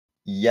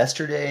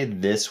Yesterday,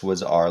 this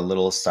was our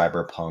little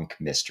cyberpunk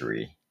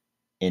mystery.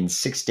 In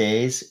 6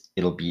 days,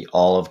 it'll be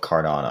all of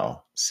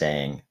Cardano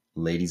saying,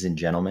 "Ladies and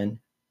gentlemen,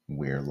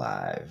 we're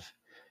live."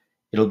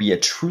 It'll be a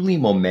truly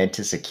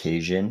momentous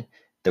occasion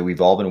that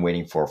we've all been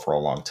waiting for a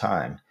long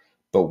time.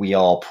 But we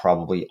all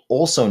probably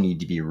also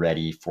need to be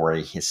ready for a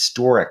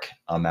historic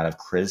amount of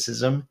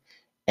criticism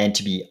and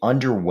to be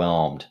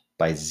underwhelmed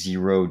by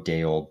 0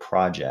 day old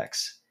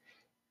projects.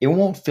 It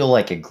won't feel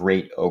like a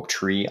great oak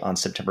tree on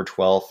September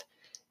 12th.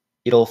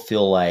 It'll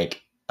feel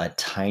like a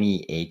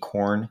tiny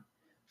acorn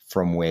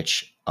from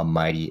which a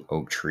mighty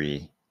oak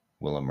tree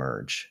will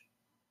emerge.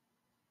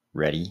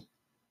 Ready?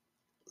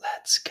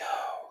 Let's go.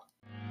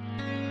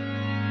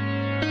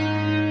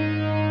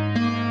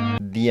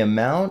 The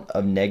amount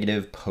of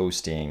negative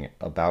posting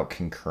about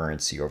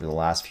concurrency over the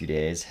last few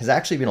days has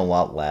actually been a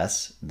lot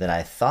less than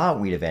I thought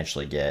we'd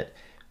eventually get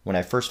when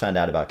I first found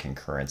out about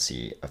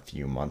concurrency a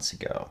few months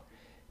ago.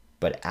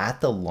 But at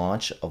the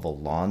launch of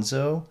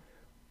Alonzo,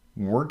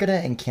 we're going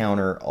to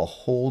encounter a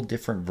whole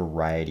different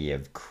variety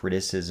of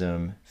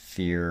criticism,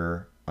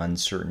 fear,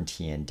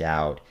 uncertainty, and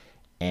doubt,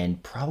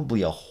 and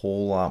probably a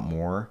whole lot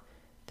more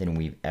than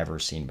we've ever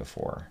seen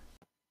before.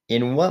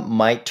 In what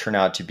might turn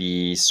out to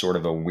be sort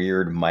of a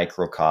weird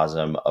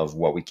microcosm of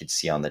what we could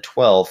see on the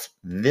 12th,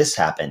 this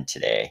happened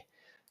today.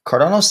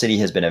 CardanoCity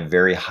has been a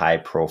very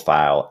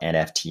high-profile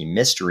NFT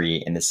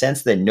mystery in the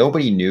sense that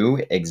nobody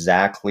knew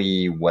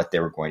exactly what they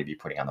were going to be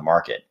putting on the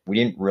market. We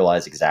didn't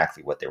realize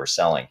exactly what they were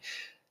selling.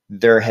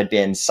 There had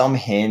been some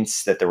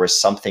hints that there was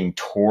something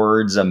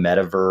towards a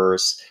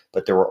metaverse,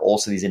 but there were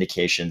also these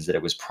indications that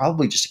it was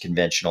probably just a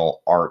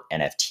conventional art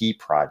NFT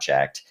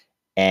project.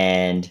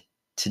 And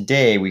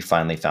today we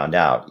finally found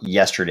out,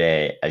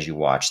 yesterday, as you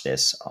watch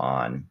this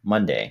on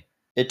Monday.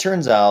 It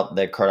turns out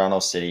that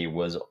CardanoCity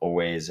was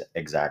always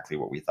exactly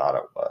what we thought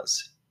it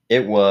was.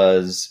 It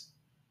was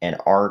an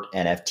art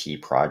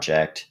NFT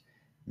project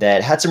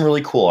that had some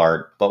really cool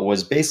art, but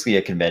was basically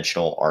a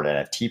conventional art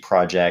NFT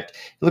project.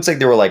 It looks like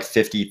there were like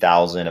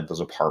 50,000 of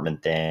those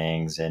apartment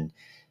things, and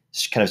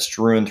kind of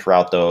strewn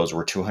throughout those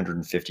were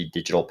 250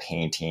 digital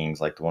paintings,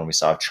 like the one we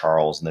saw of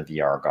Charles in the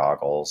VR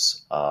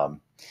goggles.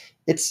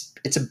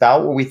 It's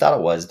about what we thought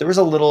it was. There was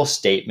a little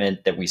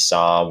statement that we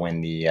saw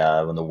when the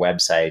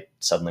website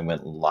suddenly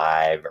went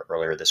live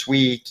earlier this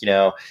week.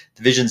 The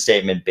vision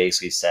statement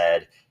basically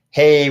said,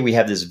 hey, we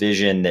have this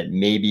vision that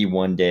maybe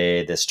one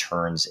day this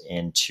turns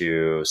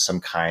into some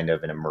kind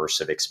of an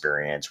immersive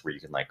experience where you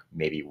can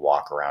maybe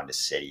walk around a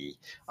city.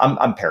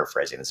 I'm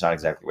paraphrasing. That's not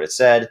exactly what it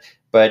said,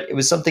 but it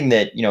was something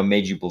that,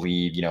 made you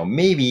believe,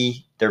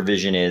 maybe their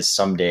vision is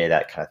someday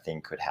that kind of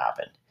thing could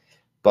happen.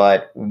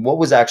 But what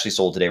was actually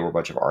sold today were a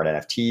bunch of art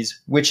NFTs,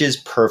 which is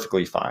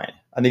perfectly fine.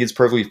 I think it's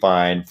perfectly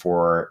fine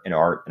for an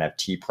art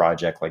NFT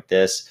project like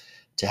this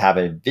to have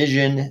a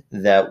vision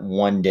that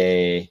one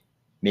day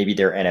maybe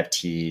their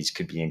NFTs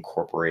could be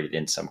incorporated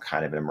in some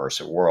kind of an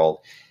immersive world.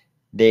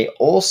 They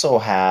also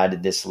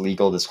had this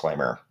legal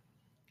disclaimer.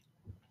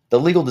 The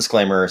legal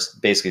disclaimer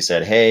basically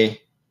said,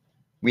 hey,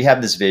 we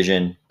have this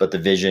vision, but the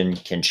vision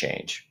can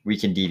change. We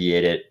can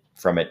deviate it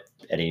from it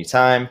at any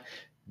time.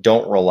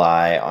 Don't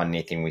rely on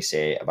anything we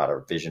say about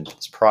our vision for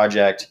this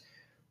project.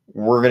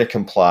 We're going to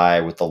comply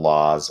with the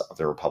laws of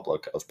the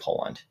Republic of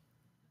Poland.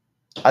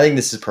 I think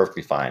this is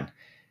perfectly fine.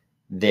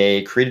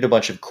 They created a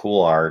bunch of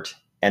cool art,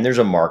 and there's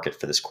a market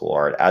for this cool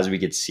art. As we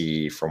could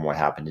see from what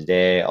happened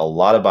today, a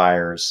lot of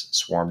buyers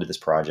swarmed to this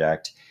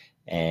project,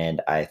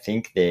 and I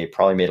think they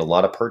probably made a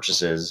lot of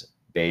purchases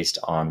based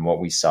on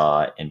what we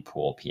saw in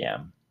Pool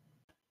PM.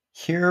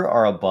 Here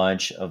are a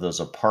bunch of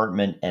those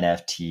apartment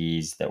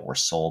NFTs that were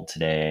sold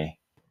today.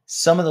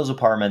 Some of those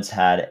apartments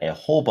had a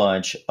whole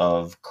bunch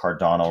of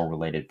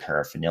Cardano-related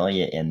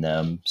paraphernalia in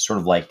them, sort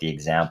of like the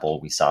example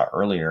we saw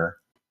earlier,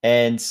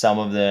 and some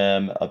of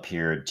them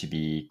appeared to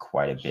be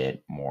quite a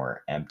bit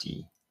more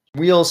empty.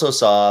 We also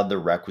saw the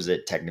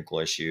requisite technical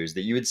issues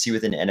that you would see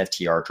with an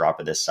NFT art drop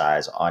of this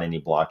size on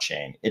any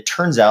blockchain. It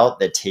turns out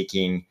that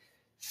taking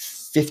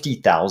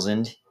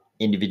 50,000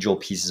 individual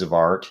pieces of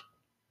art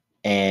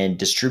and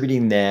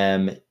distributing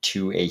them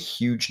to a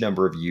huge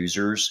number of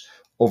users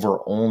over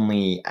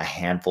only a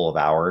handful of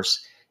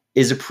hours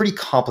is a pretty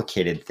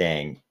complicated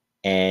thing.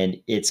 And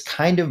it's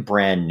kind of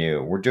brand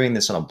new. We're doing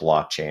this on a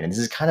blockchain, and this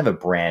is kind of a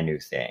brand new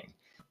thing.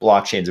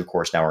 Blockchains, of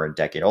course, now are a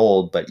decade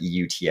old, but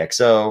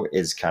EUTXO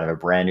is kind of a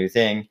brand new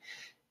thing.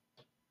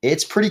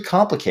 It's pretty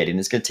complicated, and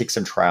it's going to take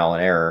some trial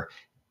and error.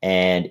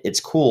 And it's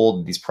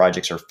cool these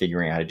projects are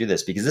figuring out how to do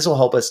this, because this will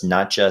help us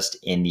not just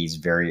in these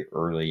very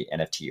early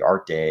NFT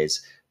art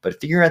days, but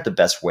figuring out the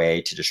best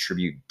way to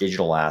distribute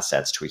digital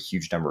assets to a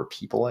huge number of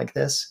people like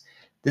this.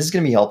 This is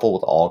going to be helpful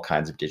with all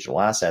kinds of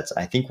digital assets.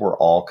 I think we're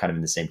all kind of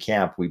in the same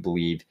camp. We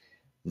believe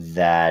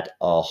that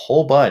a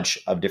whole bunch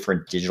of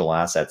different digital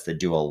assets that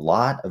do a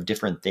lot of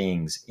different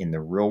things in the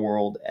real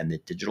world and the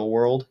digital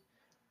world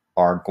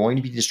are going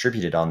to be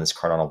distributed on this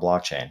Cardano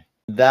blockchain.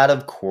 That,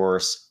 of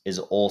course, is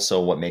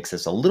also what makes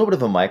this a little bit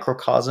of a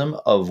microcosm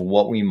of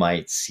what we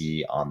might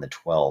see on the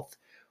 12th.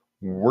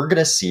 we're going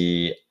to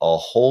see a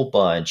whole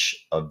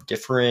bunch of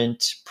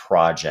different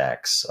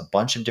projects, a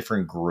bunch of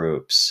different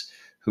groups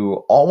who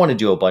all want to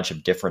do a bunch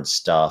of different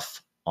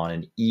stuff on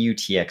an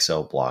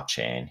EUTXO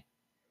blockchain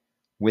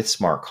with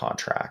smart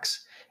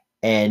contracts.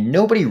 And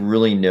nobody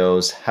really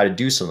knows how to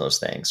do some of those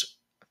things.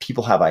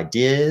 People have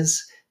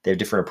ideas, they have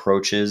different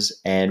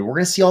approaches, and we're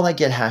going to see all that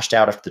get hashed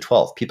out after the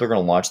 12th. People are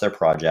going to launch their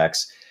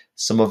projects.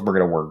 Some of them are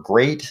going to work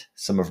great.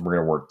 Some of them are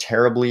going to work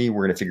terribly.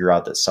 We're going to figure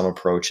out that some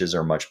approaches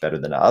are much better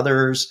than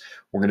others.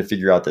 We're going to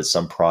figure out that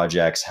some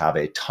projects have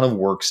a ton of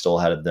work still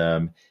ahead of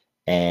them,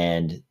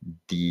 and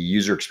the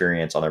user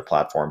experience on their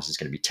platforms is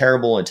going to be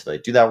terrible until they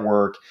do that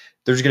work.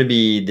 There's going to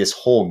be this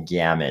whole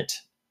gamut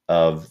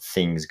of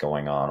things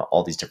going on,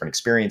 all these different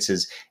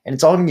experiences. And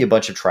it's all going to be a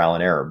bunch of trial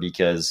and error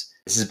because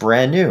this is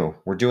brand new.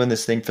 We're doing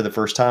this thing for the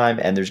first time,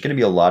 and there's going to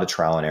be a lot of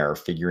trial and error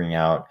figuring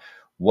out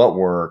what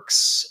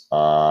works,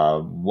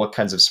 what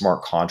kinds of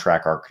smart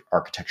contract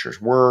architectures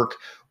work,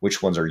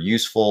 which ones are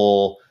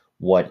useful,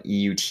 what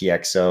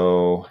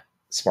EUTXO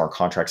smart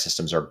contract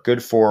systems are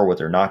good for, what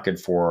they're not good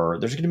for.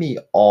 There's going to be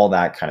all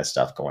that kind of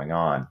stuff going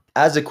on.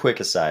 As a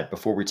quick aside,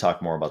 before we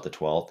talk more about the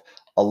 12th,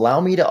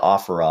 allow me to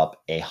offer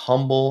up a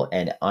humble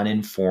and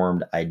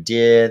uninformed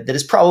idea that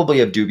is probably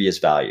of dubious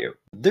value.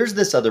 There's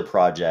this other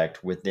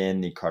project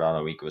within the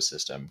Cardano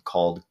ecosystem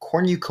called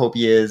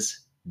Conucopias,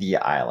 the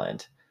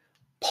island.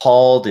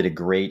 Paul did a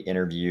great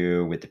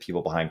interview with the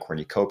people behind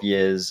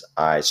Cornucopias.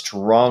 I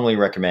strongly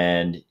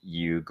recommend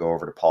you go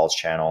over to Paul's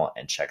channel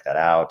and check that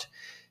out.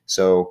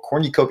 So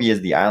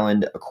Cornucopias, the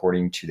island,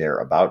 according to their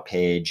about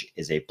page,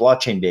 is a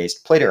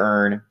blockchain-based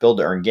play-to-earn,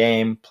 build-to-earn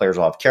game. Players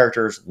will have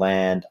characters,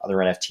 land, other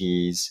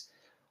NFTs,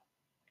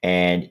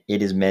 and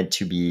it is meant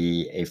to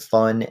be a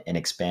fun and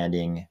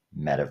expanding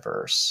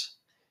metaverse.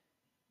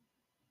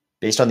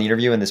 Based on the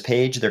interview in this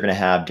page, they're going to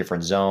have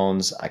different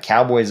zones, a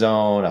cowboy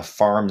zone, a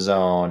farm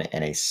zone,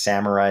 and a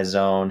samurai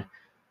zone.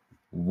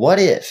 What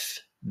if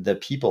the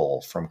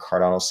people from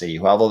CardanoCity,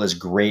 who have all this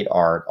great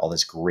art, all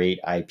this great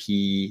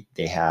IP,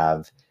 they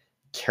have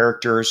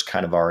characters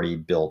kind of already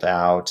built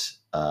out,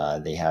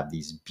 they have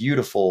these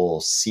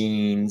beautiful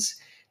scenes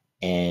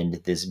and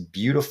this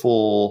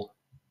beautiful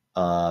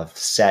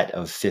set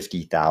of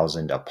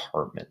 50,000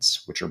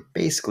 apartments, which are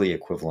basically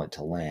equivalent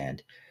to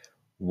land.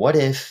 What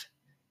if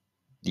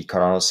the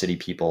CardanoCity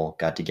people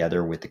got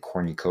together with the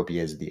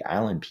Cornucopias, the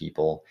island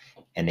people,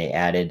 and they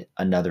added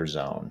another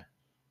zone,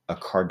 a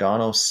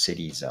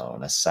CardanoCity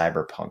zone, a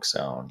cyberpunk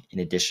zone, in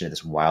addition to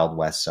this Wild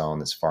West zone,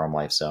 this farm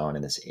life zone,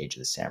 and this Age of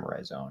the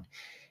Samurai zone.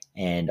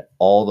 And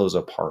all those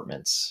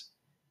apartments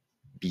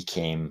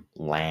became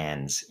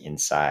lands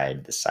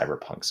inside the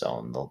cyberpunk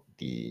zone,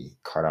 the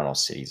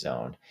CardanoCity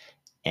zone.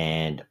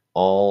 And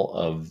all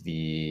of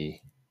the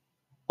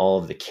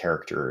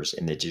characters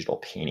in the digital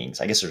paintings.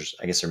 I guess there's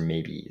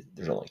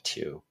only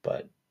two,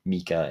 but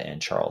Mika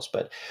and Charles.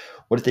 But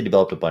what if they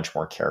developed a bunch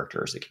more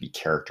characters that could be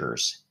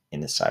characters in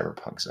the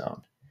cyberpunk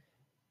zone?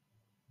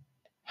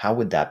 How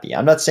would that be?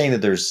 I'm not saying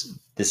that this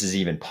is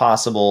even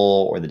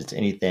possible or that it's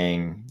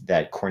anything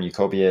that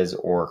Cornucopias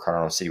or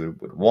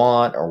CardanoCity would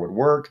want or would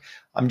work.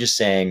 I'm just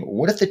saying,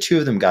 what if the two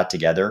of them got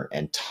together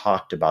and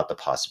talked about the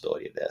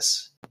possibility of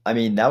this? I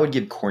mean, that would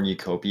give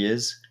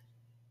Cornucopias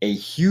a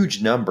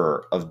huge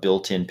number of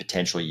built-in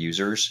potential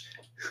users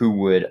who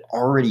would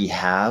already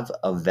have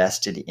a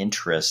vested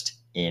interest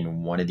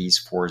in one of these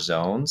four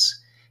zones.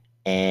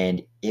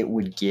 And it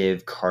would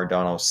give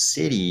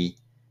CardanoCity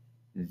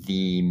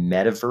the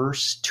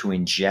metaverse to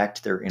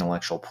inject their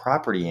intellectual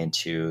property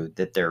into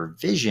that their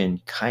vision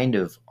kind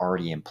of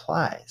already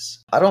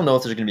implies. I don't know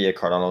if there's going to be a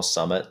Cardano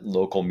Summit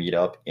local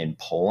meetup in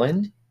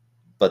Poland,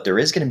 but there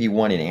is going to be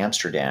one in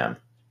Amsterdam.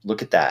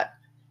 Look at that.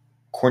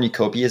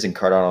 Cornucopias and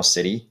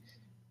CardanoCity.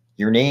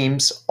 Your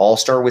names all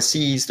start with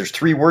C's. There's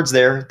 3 words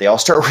there. They all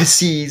start with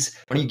C's.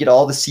 Why don't you get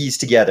all the C's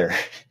together?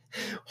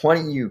 Why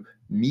don't you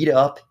meet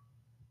up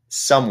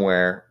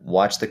somewhere,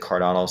 watch the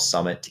Cardano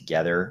Summit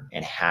together,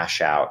 and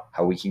hash out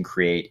how we can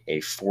create a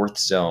 4th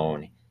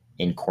zone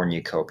in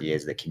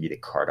Cornucopias that can be the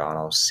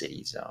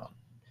CardanoCity zone.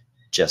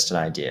 Just an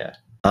idea.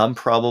 I'm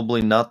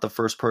probably not the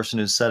first person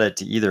who said it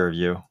to either of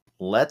you.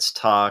 Let's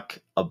talk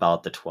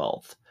about the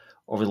 12th.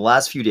 Over the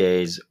last few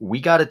days, we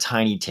got a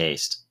tiny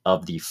taste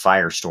of the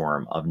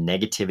firestorm of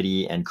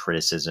negativity and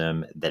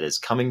criticism that is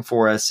coming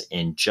for us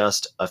in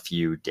just a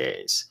few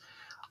days.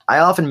 I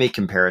often make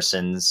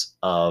comparisons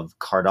of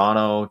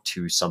Cardano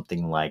to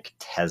something like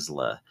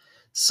Tesla,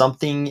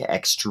 something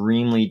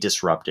extremely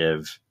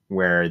disruptive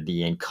where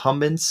the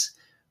incumbents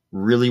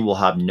really will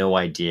have no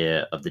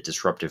idea of the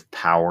disruptive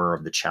power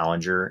of the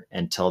challenger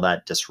until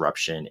that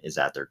disruption is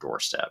at their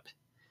doorstep.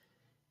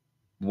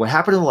 What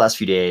happened in the last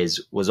few days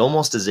was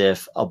almost as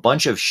if a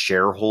bunch of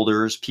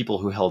shareholders, people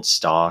who held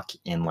stock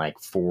in like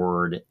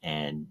Ford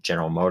and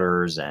General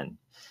Motors and,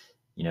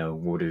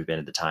 what would it have been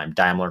at the time,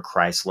 Daimler,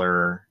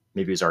 Chrysler,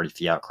 maybe it was already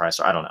Fiat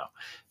Chrysler, I don't know.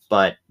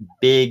 But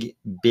big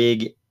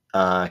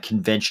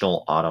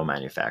conventional auto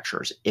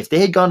manufacturers, if they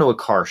had gone to a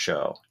car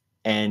show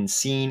and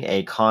seen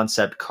a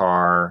concept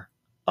car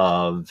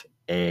of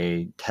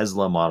a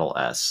Tesla Model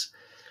S,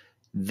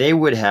 they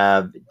would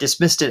have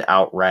dismissed it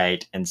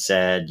outright and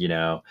said,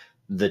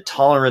 the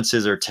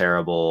tolerances are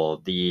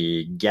terrible,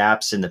 the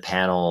gaps in the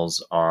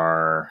panels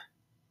are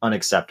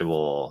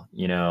unacceptable.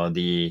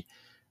 The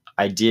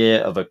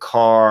idea of a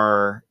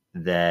car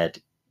that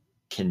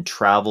can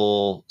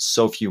travel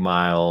so few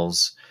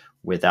miles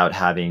without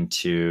having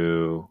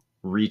to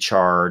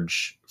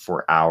recharge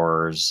for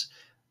hours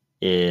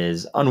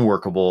is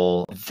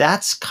unworkable.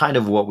 That's kind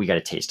of what we got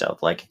a taste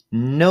of. Like,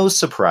 no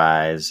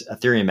surprise,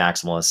 Ethereum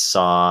maximalists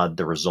saw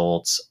the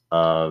results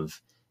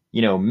of,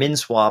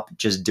 MinSwap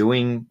just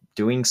doing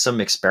some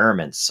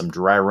experiments, some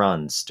dry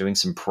runs, doing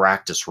some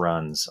practice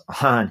runs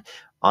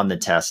on the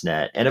test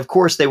net. And of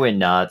course they went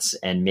nuts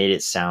and made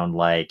it sound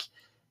like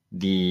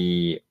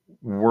the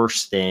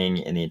worst thing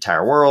in the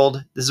entire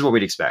world. This is what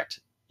we'd expect.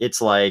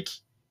 It's like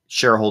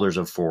shareholders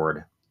of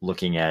Ford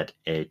looking at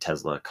a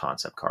Tesla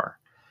concept car.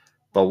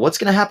 But what's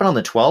going to happen on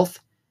the 12th?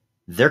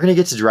 They're going to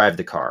get to drive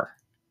the car.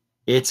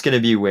 It's going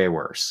to be way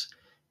worse.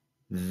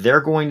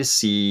 They're going to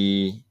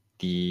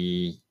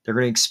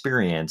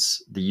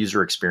experience the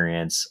user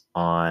experience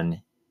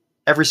on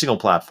every single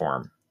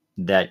platform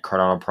that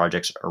Cardano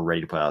projects are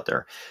ready to put out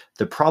there.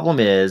 The problem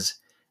is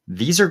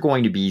these are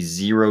going to be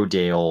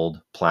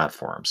 0-day-old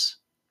platforms.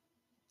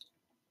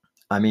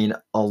 I mean,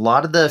 a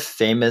lot of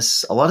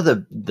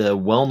the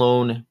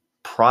well-known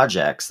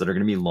projects that are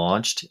going to be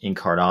launched in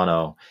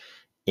Cardano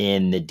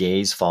in the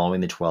days following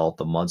the 12th,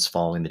 the months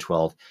following the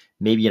 12th,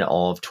 maybe in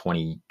all of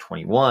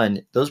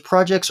 2021, those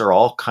projects are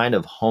all kind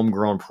of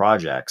homegrown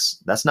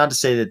projects. That's not to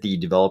say that the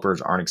developers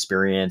aren't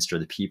experienced or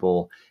the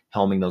people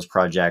helming those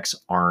projects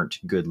aren't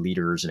good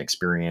leaders and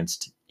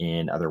experienced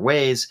in other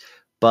ways,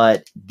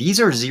 but these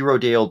are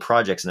 0-day-old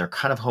projects and they're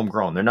kind of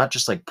homegrown. They're not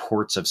just like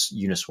ports of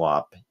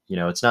Uniswap.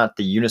 It's not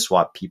the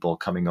Uniswap people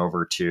coming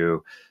over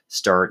to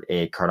start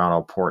a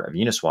Cardano port of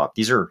Uniswap.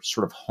 These are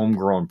sort of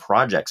homegrown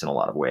projects in a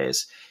lot of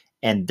ways.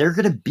 And they're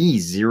going to be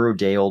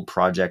 0-day-old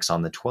projects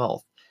on the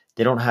 12th.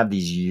 They don't have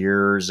these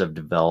years of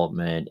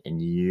development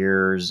and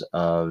years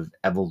of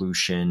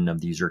evolution of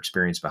the user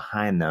experience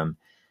behind them.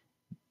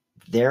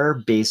 They're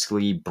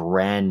basically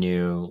brand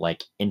new,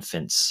 like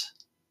infants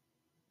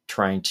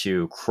trying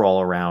to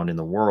crawl around in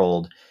the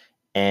world.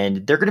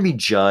 And they're going to be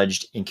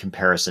judged in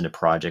comparison to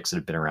projects that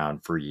have been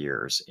around for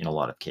years in a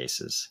lot of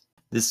cases.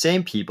 The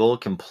same people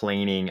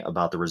complaining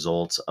about the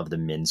results of the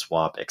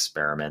MinSwap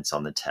experiments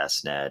on the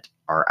testnet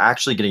are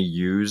actually going to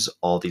use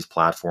all these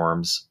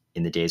platforms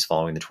in the days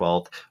following the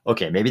 12th.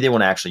 Okay, maybe they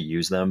won't actually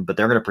use them, but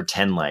they're going to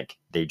pretend like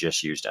they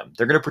just used them.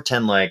 They're going to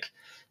pretend like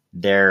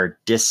they're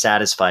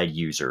dissatisfied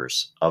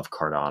users of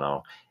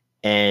Cardano.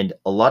 And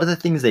a lot of the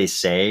things they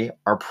say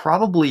are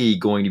probably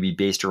going to be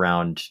based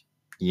around,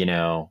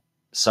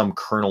 some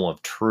kernel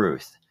of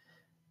truth.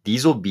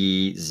 These will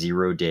be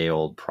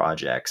 0-day-old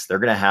projects. They're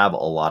going to have a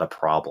lot of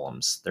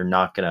problems. They're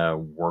not going to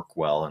work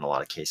well in a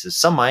lot of cases.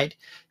 Some might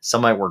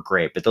work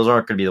great, but those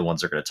aren't going to be the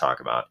ones they're going to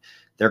talk about.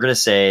 They're going to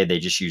say they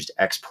just used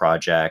X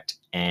project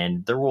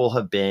and there will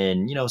have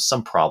been,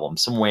 some problem,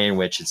 some way in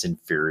which it's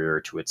inferior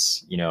to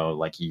its,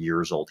 like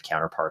years old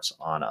counterparts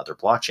on other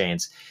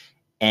blockchains.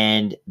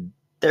 And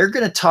they're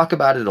going to talk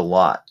about it a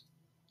lot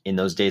in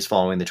those days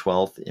following the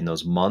 12th, in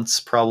those months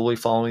probably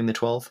following the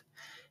 12th.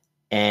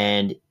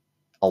 And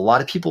a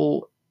lot of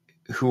people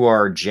who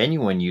are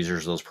genuine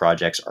users of those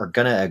projects are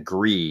going to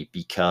agree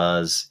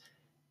because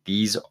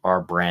these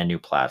are brand new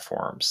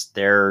platforms.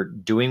 They're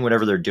doing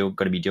whatever they're going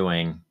to be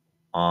doing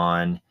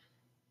on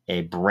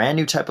a brand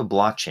new type of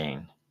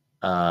blockchain,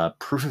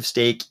 proof of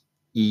stake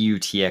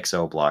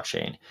EUTXO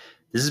blockchain.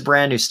 This is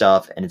brand new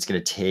stuff, and it's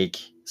going to take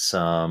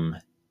some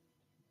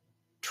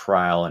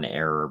trial and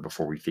error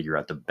before we figure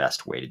out the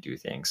best way to do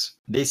things.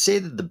 They say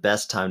that the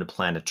best time to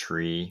plant a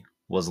tree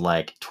was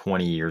like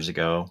 20 years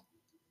ago.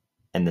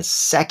 And the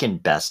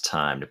second best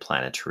time to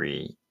plant a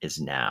tree is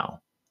now.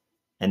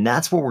 And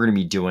that's what we're going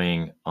to be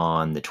doing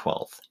on the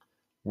 12th.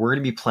 We're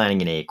going to be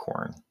planting an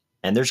acorn.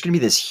 And there's going to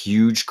be this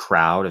huge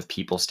crowd of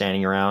people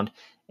standing around.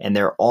 And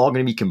they're all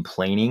going to be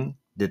complaining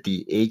that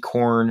the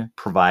acorn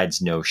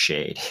provides no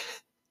shade.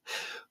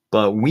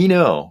 But we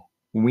know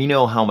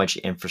how much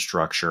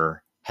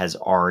infrastructure has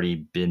already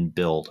been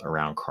built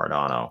around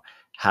Cardano,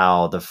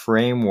 how the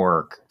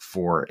framework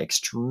for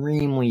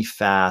extremely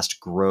fast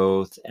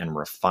growth and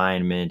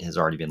refinement has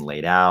already been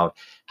laid out,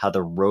 how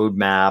the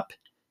roadmap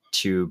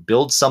to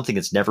build something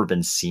that's never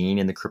been seen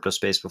in the crypto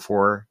space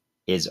before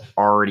is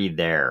already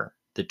there.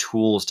 The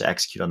tools to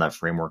execute on that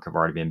framework have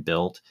already been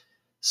built.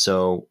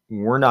 So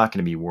we're not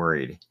going to be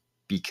worried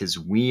because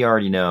we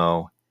already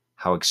know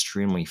how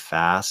extremely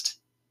fast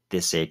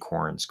this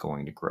acorn is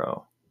going to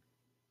grow.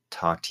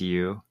 Talk to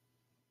you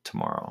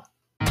tomorrow.